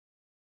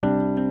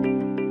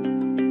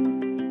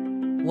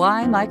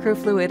Why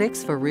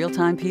microfluidics for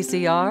real-time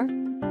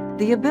PCR?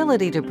 The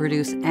ability to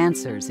produce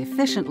answers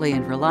efficiently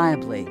and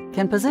reliably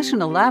can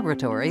position a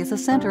laboratory as a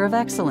center of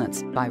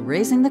excellence by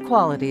raising the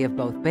quality of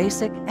both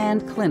basic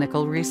and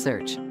clinical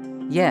research.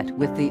 Yet,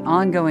 with the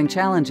ongoing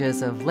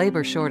challenges of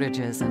labor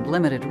shortages and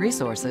limited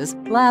resources,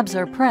 labs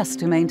are pressed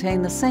to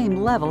maintain the same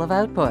level of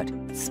output.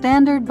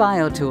 Standard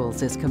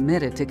BioTools is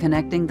committed to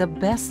connecting the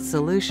best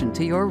solution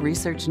to your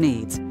research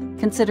needs,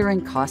 considering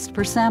cost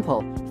per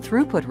sample,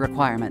 throughput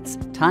requirements,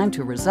 time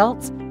to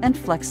results, and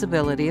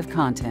flexibility of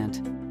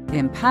content.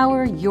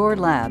 Empower your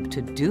lab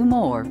to do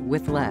more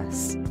with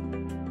less.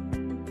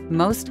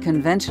 Most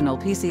conventional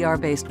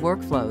PCR-based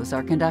workflows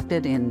are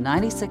conducted in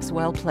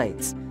 96-well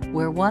plates,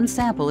 where one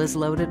sample is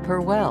loaded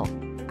per well.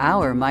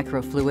 Our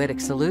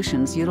microfluidic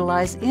solutions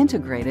utilize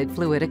integrated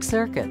fluidic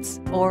circuits,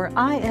 or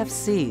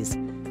IFCs,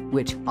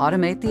 which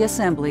automate the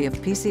assembly of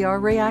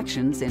PCR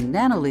reactions in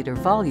nanoliter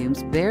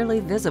volumes barely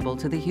visible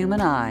to the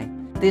human eye.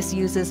 This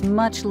uses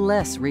much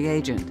less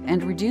reagent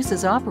and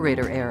reduces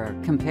operator error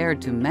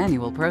compared to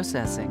manual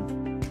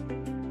processing.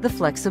 The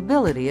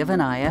flexibility of an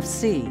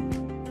IFC.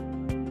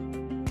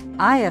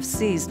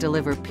 IFCs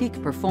deliver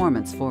peak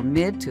performance for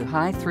mid to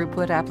high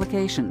throughput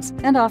applications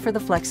and offer the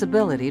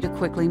flexibility to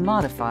quickly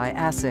modify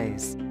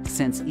assays.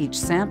 Since each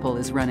sample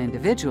is run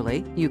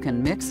individually, you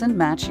can mix and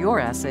match your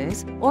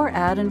assays or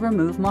add and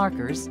remove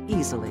markers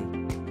easily.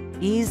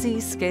 Easy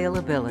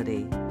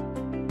scalability.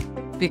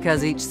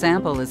 Because each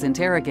sample is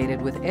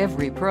interrogated with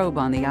every probe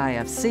on the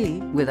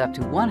IFC, with up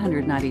to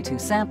 192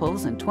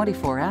 samples and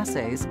 24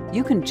 assays,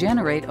 you can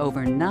generate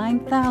over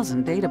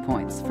 9,000 data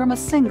points from a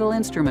single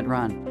instrument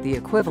run, the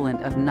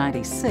equivalent of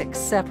 96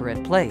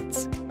 separate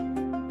plates.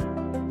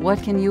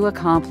 What can you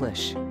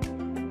accomplish?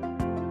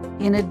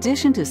 In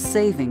addition to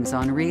savings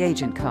on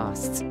reagent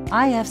costs,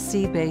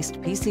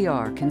 IFC-based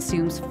PCR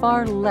consumes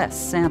far less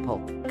sample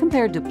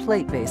compared to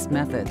plate-based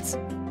methods.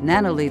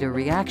 Nanoliter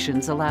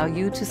reactions allow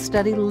you to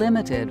study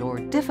limited or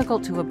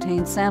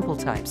difficult-to-obtain sample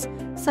types,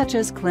 such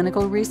as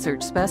clinical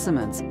research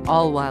specimens,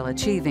 all while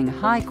achieving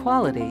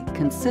high-quality,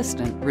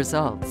 consistent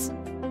results.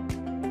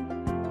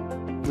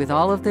 With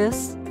all of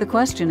this, the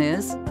question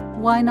is,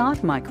 why not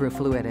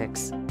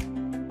microfluidics?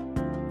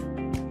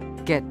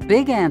 Get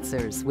big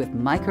answers with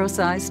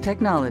micro-sized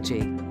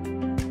technology.